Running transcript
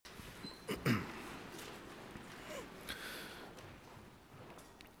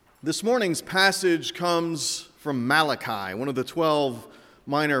This morning's passage comes from Malachi, one of the 12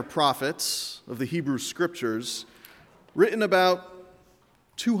 minor prophets of the Hebrew Scriptures, written about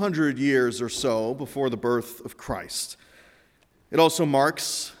 200 years or so before the birth of Christ. It also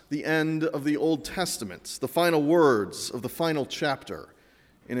marks the end of the Old Testament, the final words of the final chapter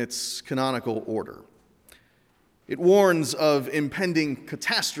in its canonical order. It warns of impending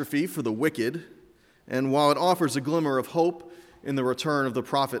catastrophe for the wicked, and while it offers a glimmer of hope in the return of the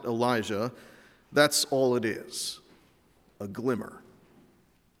prophet Elijah, that's all it is, a glimmer,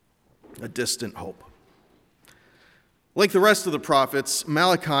 a distant hope. Like the rest of the prophets,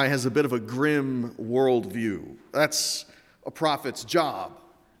 Malachi has a bit of a grim worldview. That's a prophet's job,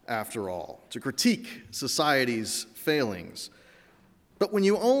 after all, to critique society's failings. But when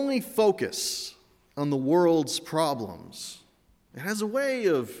you only focus on the world's problems, it has a way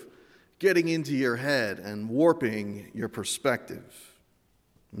of getting into your head and warping your perspective.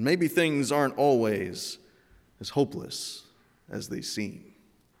 Maybe things aren't always as hopeless as they seem.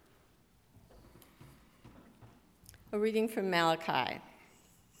 A reading from Malachi.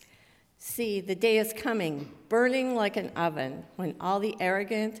 See, the day is coming, burning like an oven, when all the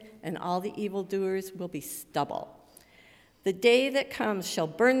arrogant and all the evildoers will be stubble. The day that comes shall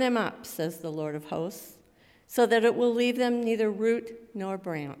burn them up, says the Lord of hosts, so that it will leave them neither root nor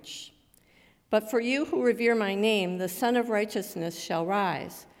branch. But for you who revere my name, the Son of Righteousness shall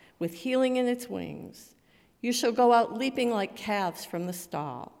rise, with healing in its wings. You shall go out leaping like calves from the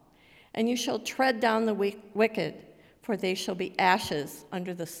stall, and you shall tread down the wicked, for they shall be ashes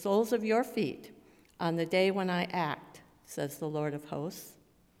under the soles of your feet on the day when I act, says the Lord of hosts.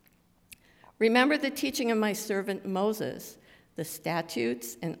 Remember the teaching of my servant Moses, the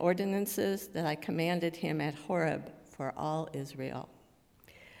statutes and ordinances that I commanded him at Horeb for all Israel.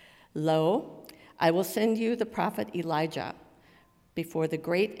 Lo, I will send you the prophet Elijah before the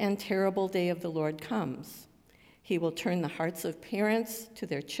great and terrible day of the Lord comes. He will turn the hearts of parents to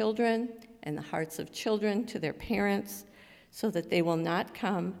their children and the hearts of children to their parents, so that they will not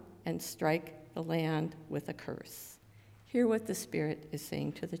come and strike the land with a curse. Hear what the Spirit is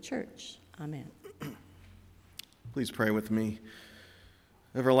saying to the church. Amen. Please pray with me.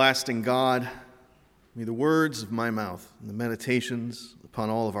 Everlasting God, may the words of my mouth and the meditations upon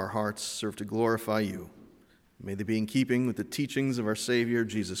all of our hearts serve to glorify you. May they be in keeping with the teachings of our Savior,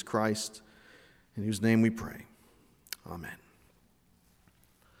 Jesus Christ, in whose name we pray. Amen.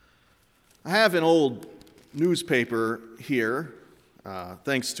 I have an old newspaper here,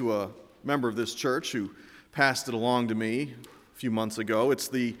 thanks to a member of this church who passed it along to me a few months ago. It's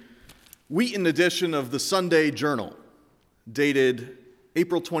the Wheaton edition of the Sunday Journal, dated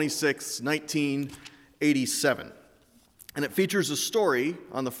April 26, 1987. And it features a story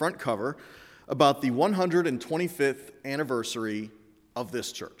on the front cover about the 125th anniversary of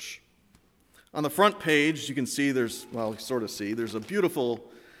this church. On the front page, you can see there's a beautiful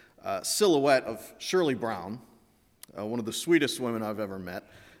silhouette of Shirley Brown, one of the sweetest women I've ever met,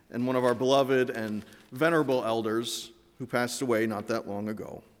 and one of our beloved and venerable elders who passed away not that long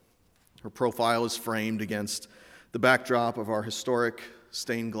ago. Her profile is framed against the backdrop of our historic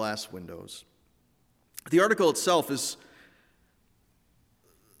stained glass windows. The article itself is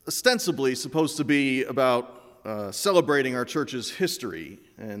ostensibly supposed to be about celebrating our church's history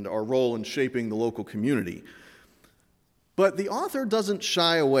and our role in shaping the local community. But the author doesn't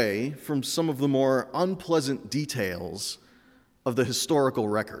shy away from some of the more unpleasant details of the historical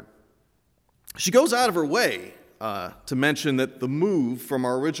record. She goes out of her way to mention that the move from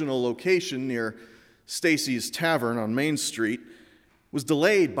our original location near Stacy's Tavern on Main Street was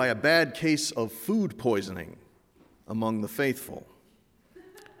delayed by a bad case of food poisoning among the faithful.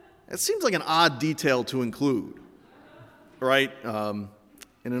 It seems like an odd detail to include, right, in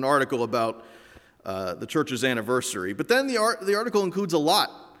an article about the church's anniversary. But then the article includes a lot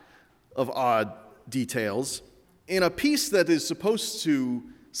of odd details. In a piece that is supposed to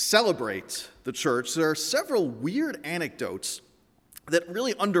celebrate the church, there are several weird anecdotes that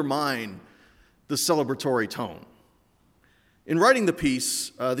really undermine the celebratory tone. In writing the piece,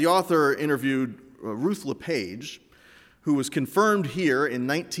 the author interviewed Ruth LePage, who was confirmed here in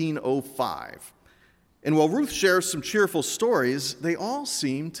 1905. And while Ruth shares some cheerful stories, they all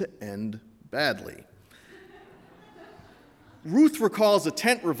seem to end badly. Ruth recalls a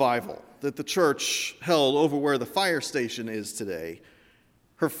tent revival that the church held over where the fire station is today.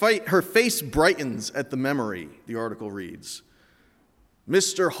 Her face brightens at the memory, the article reads.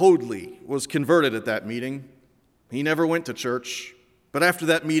 Mr. Hoadley was converted at that meeting. He never went to church, but after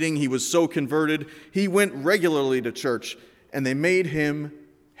that meeting, he was so converted, he went regularly to church, and they made him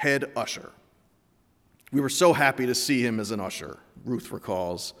head usher. We were so happy to see him as an usher, Ruth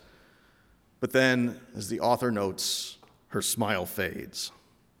recalls. But then, as the author notes, her smile fades.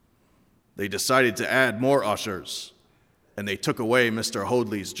 They decided to add more ushers, and they took away Mr.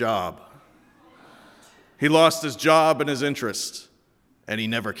 Hoadley's job. He lost his job and his interest, and he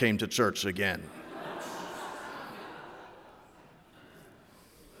never came to church again.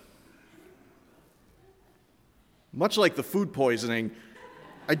 Much like the food poisoning,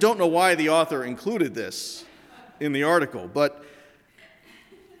 I don't know why the author included this in the article, but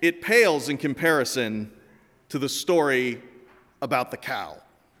it pales in comparison to the story about the cow.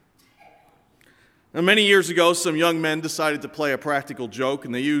 Now, many years ago, some young men decided to play a practical joke,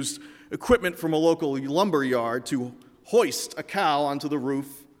 and they used equipment from a local lumber yard to hoist a cow onto the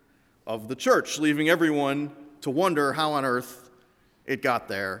roof of the church, leaving everyone to wonder how on earth it got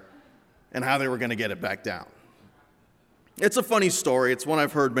there and how they were going to get it back down. It's a funny story. It's one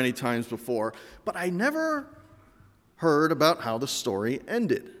I've heard many times before, but I never heard about how the story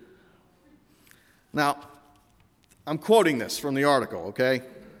ended. Now, I'm quoting this from the article, okay?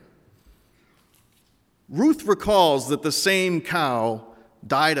 Ruth recalls that the same cow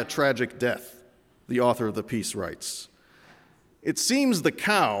died a tragic death, the author of the piece writes. It seems the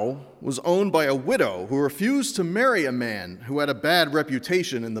cow was owned by a widow who refused to marry a man who had a bad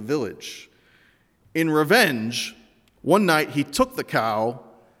reputation in the village. In revenge, one night he took the cow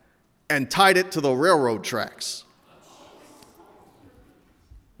and tied it to the railroad tracks.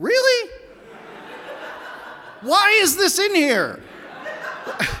 Really? Why is this in here?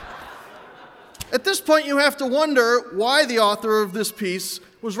 At this point, you have to wonder why the author of this piece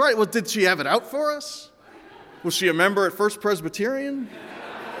was right. Well, did she have it out for us? Was she a member at First Presbyterian?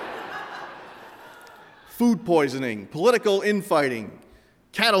 Food poisoning, political infighting,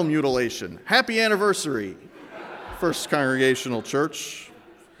 cattle mutilation, happy anniversary, First Congregational Church.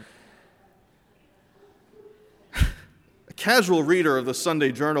 A casual reader of the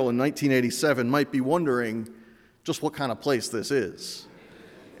Sunday Journal in 1987 might be wondering just what kind of place this is.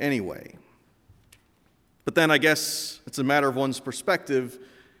 Anyway. But then I guess it's a matter of one's perspective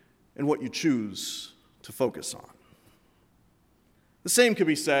and what you choose to focus on. The same could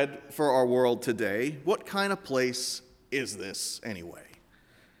be said for our world today. What kind of place is this anyway?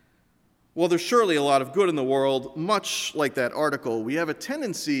 Well, there's surely a lot of good in the world. Much like that article, we have a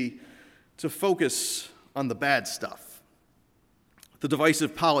tendency to focus on the bad stuff. The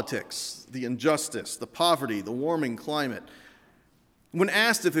divisive politics, the injustice, the poverty, the warming climate. When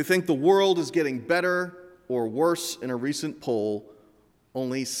asked if they think the world is getting better or worse in a recent poll,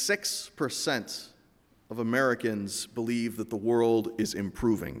 only 6% of Americans believe that the world is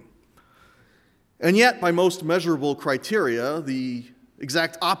improving. And yet, by most measurable criteria, the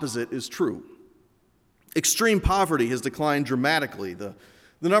exact opposite is true. Extreme poverty has declined dramatically. The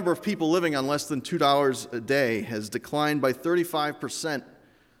number of people living on less than $2 a day has declined by 35%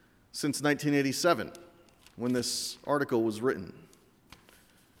 since 1987, when this article was written.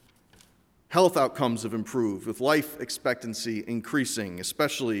 Health outcomes have improved, with life expectancy increasing,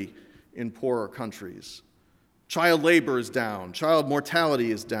 especially in poorer countries. Child labor is down. Child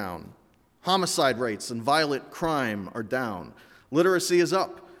mortality is down. Homicide rates and violent crime are down. Literacy is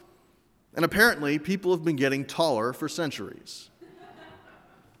up. And apparently, people have been getting taller for centuries.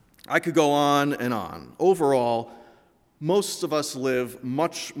 I could go on and on. Overall, most of us live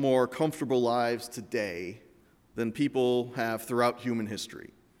much more comfortable lives today than people have throughout human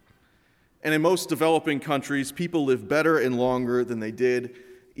history. And in most developing countries, people live better and longer than they did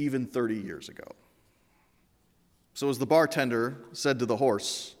even 30 years ago. So as the bartender said to the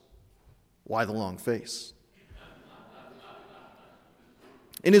horse, why the long face?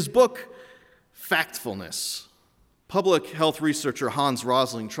 In his book, Factfulness, public health researcher Hans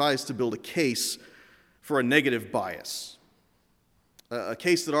Rosling tries to build a case for a negative bias, a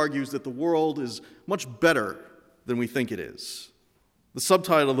case that argues that the world is much better than we think it is. The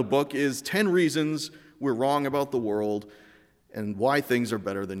subtitle of the book is 10 Reasons We're Wrong About the World and Why Things Are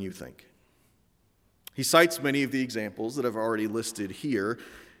Better Than You Think. He cites many of the examples that I've already listed here,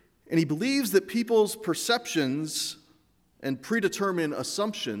 and he believes that people's perceptions and predetermined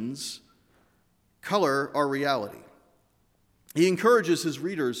assumptions color our reality. He encourages his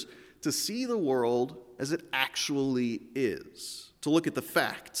readers to see the world as it actually is, to look at the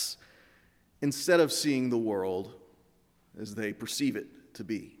facts, instead of seeing the world as they perceive it to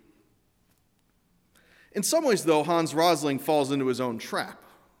be. In some ways, though, Hans Rosling falls into his own trap.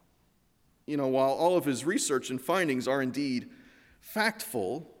 While all of his research and findings are indeed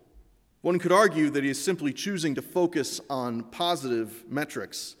factful, one could argue that he is simply choosing to focus on positive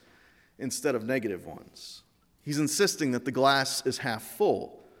metrics instead of negative ones. He's insisting that the glass is half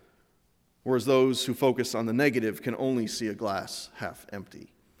full, whereas those who focus on the negative can only see a glass half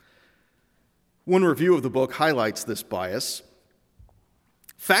empty. One review of the book highlights this bias.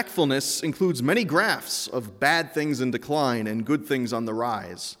 Factfulness includes many graphs of bad things in decline and good things on the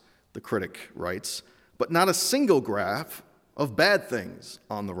rise, the critic writes, but not a single graph of bad things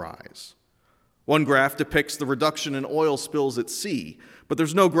on the rise. One graph depicts the reduction in oil spills at sea, but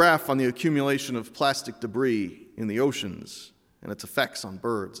there's no graph on the accumulation of plastic debris in the oceans and its effects on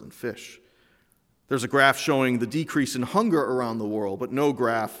birds and fish. There's a graph showing the decrease in hunger around the world, but no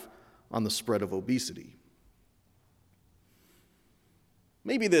graph on the spread of obesity.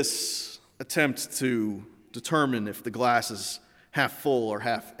 Maybe this attempt to determine if the glass is half full or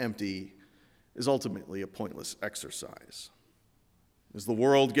half empty is ultimately a pointless exercise. Is the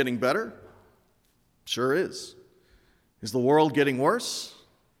world getting better? Sure is. Is the world getting worse?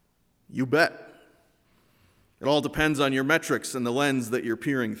 You bet. It all depends on your metrics and the lens that you're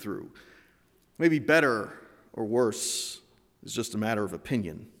peering through. Maybe better or worse is just a matter of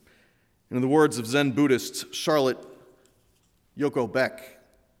opinion. And in the words of Zen Buddhist Charlotte Yoko Beck,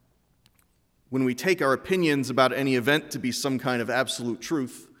 when we take our opinions about any event to be some kind of absolute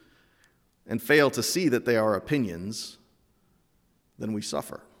truth and fail to see that they are opinions, then we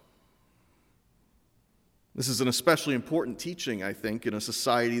suffer. This is an especially important teaching, I think, in a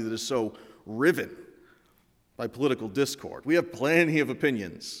society that is so riven by political discord. We have plenty of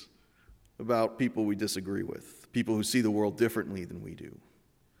opinions about people we disagree with, people who see the world differently than we do.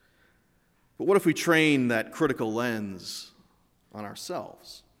 But what if we train that critical lens on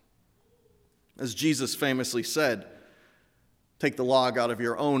ourselves? As Jesus famously said, take the log out of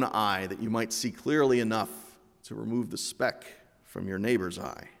your own eye that you might see clearly enough to remove the speck from your neighbor's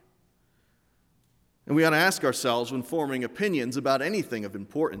eye. And we ought to ask ourselves when forming opinions about anything of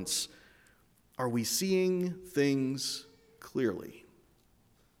importance, are we seeing things clearly?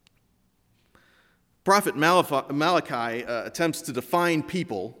 Prophet Malachi attempts to define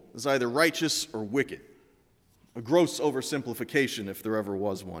people as either righteous or wicked, a gross oversimplification if there ever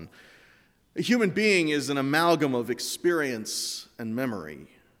was one. A human being is an amalgam of experience and memory,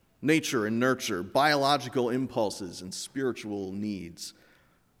 nature and nurture, biological impulses and spiritual needs,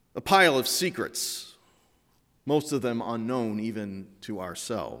 a pile of secrets, most of them unknown even to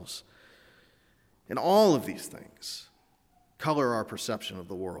ourselves. And all of these things color our perception of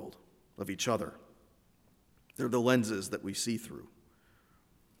the world, of each other. They're the lenses that we see through.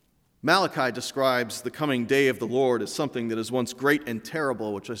 Malachi describes the coming day of the Lord as something that is once great and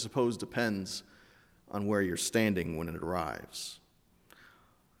terrible, which I suppose depends on where you're standing when it arrives.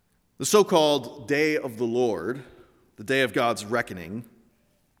 The so-called day of the Lord, the day of God's reckoning,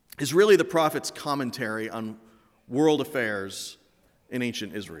 is really the prophet's commentary on world affairs in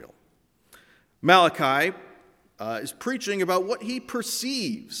ancient Israel. Malachi is preaching about what he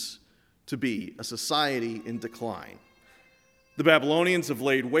perceives to be a society in decline. The Babylonians have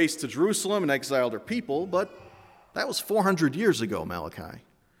laid waste to Jerusalem and exiled their people, but that was 400 years ago, Malachi.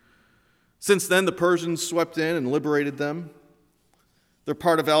 Since then, the Persians swept in and liberated them. They're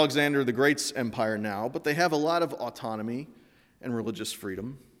part of Alexander the Great's empire now, but they have a lot of autonomy and religious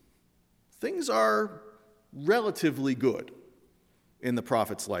freedom. Things are relatively good in the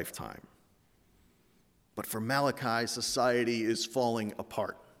prophet's lifetime. But for Malachi, society is falling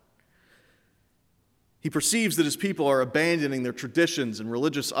apart. He perceives that his people are abandoning their traditions and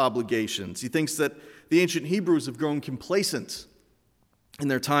religious obligations. He thinks that the ancient Hebrews have grown complacent in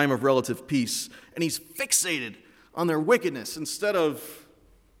their time of relative peace, and he's fixated on their wickedness instead of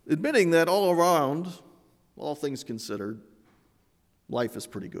admitting that all around, all things considered, life is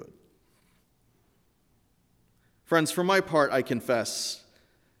pretty good. Friends, for my part, I confess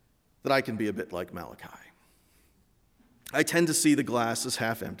that I can be a bit like Malachi. I tend to see the glass as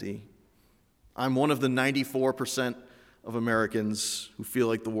half empty. I'm one of the 94% of Americans who feel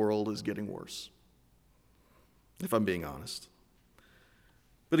like the world is getting worse, if I'm being honest.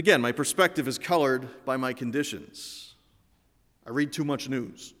 But again, my perspective is colored by my conditions. I read too much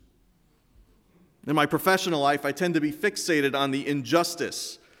news. In my professional life, I tend to be fixated on the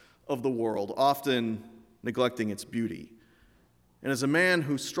injustice of the world, often neglecting its beauty. And as a man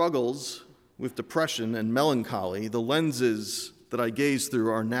who struggles with depression and melancholy, the lenses that I gaze through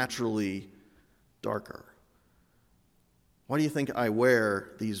are naturally darker. Why do you think I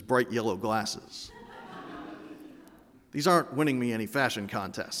wear these bright yellow glasses? These aren't winning me any fashion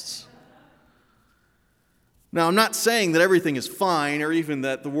contests. Now, I'm not saying that everything is fine or even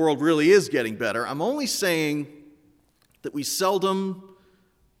that the world really is getting better. I'm only saying that we seldom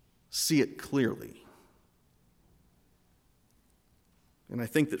see it clearly. And I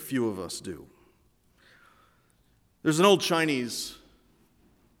think that few of us do. There's an old Chinese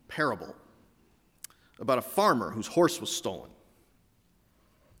parable about a farmer whose horse was stolen.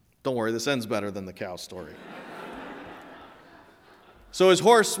 Don't worry, this ends better than the cow story. So his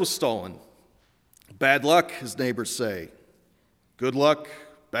horse was stolen. Bad luck, his neighbors say. Good luck,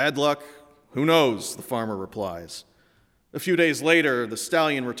 bad luck, who knows, the farmer replies. A few days later, the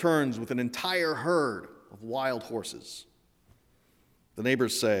stallion returns with an entire herd of wild horses. The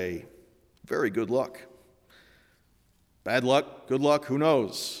neighbors say, very good luck. Bad luck, good luck, who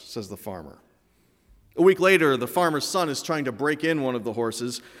knows, says the farmer. A week later, the farmer's son is trying to break in one of the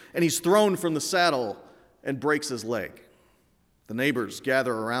horses, and he's thrown from the saddle and breaks his leg. The neighbors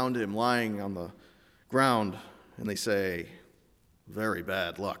gather around him lying on the ground, and they say, very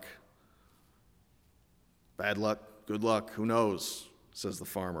bad luck. Bad luck, good luck, who knows, says the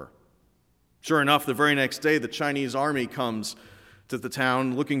farmer. Sure enough, the very next day, the Chinese army comes to the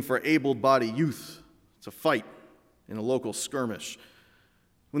town looking for able-bodied youth to fight in a local skirmish.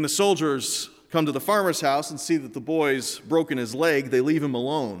 When the soldiers come to the farmer's house and see that the boy's broken his leg, they leave him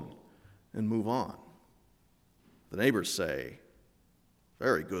alone and move on. The neighbors say,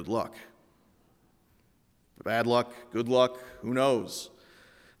 very good luck. Bad luck, good luck, who knows,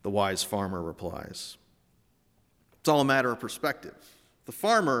 the wise farmer replies. It's all a matter of perspective. The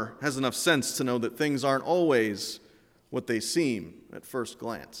farmer has enough sense to know that things aren't always what they seem at first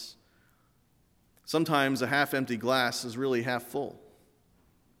glance. Sometimes a half-empty glass is really half full.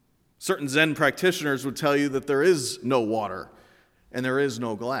 Certain Zen practitioners would tell you that there is no water and there is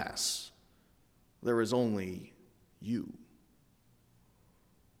no glass. There is only you.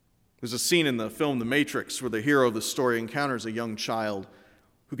 There's a scene in the film The Matrix where the hero of the story encounters a young child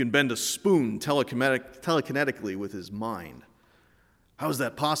who can bend a spoon telekinetically with his mind. How is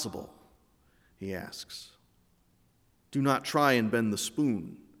that possible? He asks. Do not try and bend the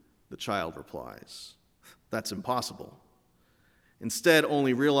spoon, the child replies. That's impossible. Instead,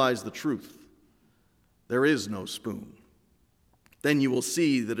 only realize the truth. There is no spoon. Then you will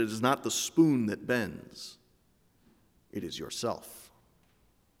see that it is not the spoon that bends. It is yourself.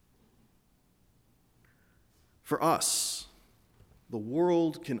 For us, the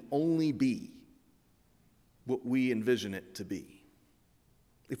world can only be what we envision it to be.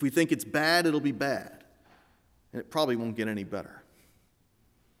 If we think it's bad, it'll be bad, and it probably won't get any better.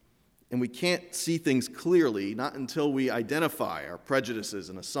 And we can't see things clearly, not until we identify our prejudices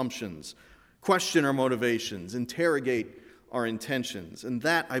and assumptions, question our motivations, interrogate our intentions. And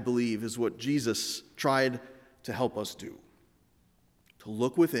that, I believe, is what Jesus tried to help us do. To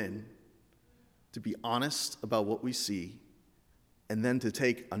look within, to be honest about what we see, and then to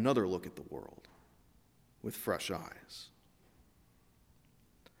take another look at the world with fresh eyes.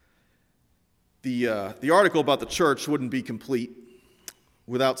 The article about the church wouldn't be complete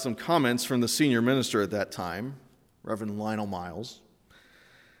without some comments from the senior minister at that time, Reverend Lionel Miles.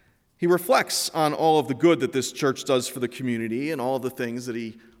 He reflects on all of the good that this church does for the community and all of the things that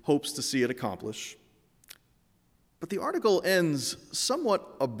he hopes to see it accomplish. But the article ends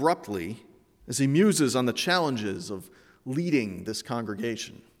somewhat abruptly as he muses on the challenges of leading this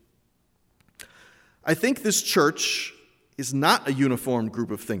congregation. I think this church is not a uniformed group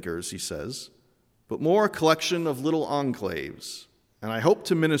of thinkers, he says, but more a collection of little enclaves, and I hope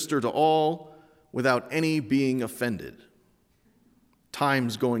to minister to all without any being offended.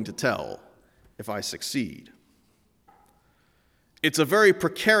 Time's going to tell if I succeed. It's a very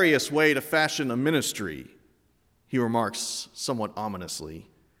precarious way to fashion a ministry, he remarks somewhat ominously,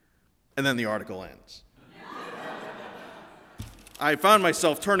 and then the article ends. I found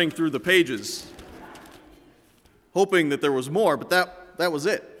myself turning through the pages, hoping that there was more, but that was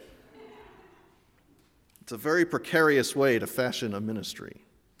it. It's a very precarious way to fashion a ministry.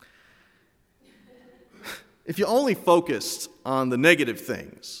 If you only focused on the negative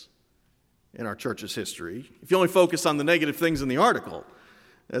things in our church's history, if you only focused on the negative things in the article,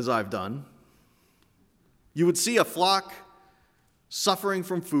 as I've done, you would see a flock suffering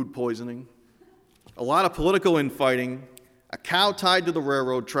from food poisoning, a lot of political infighting, a cow tied to the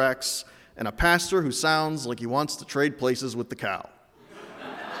railroad tracks, and a pastor who sounds like he wants to trade places with the cow.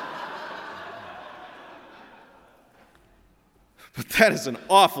 But that is an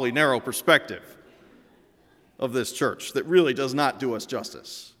awfully narrow perspective of this church that really does not do us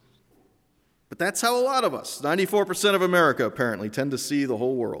justice. But that's how a lot of us, 94% of America apparently, tend to see the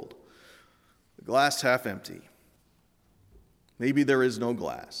whole world. The glass half empty. Maybe there is no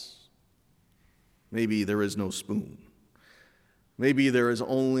glass. Maybe there is no spoon. Maybe there is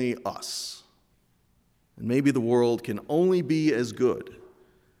only us. And maybe the world can only be as good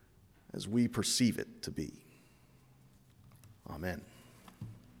as we perceive it to be. Amen.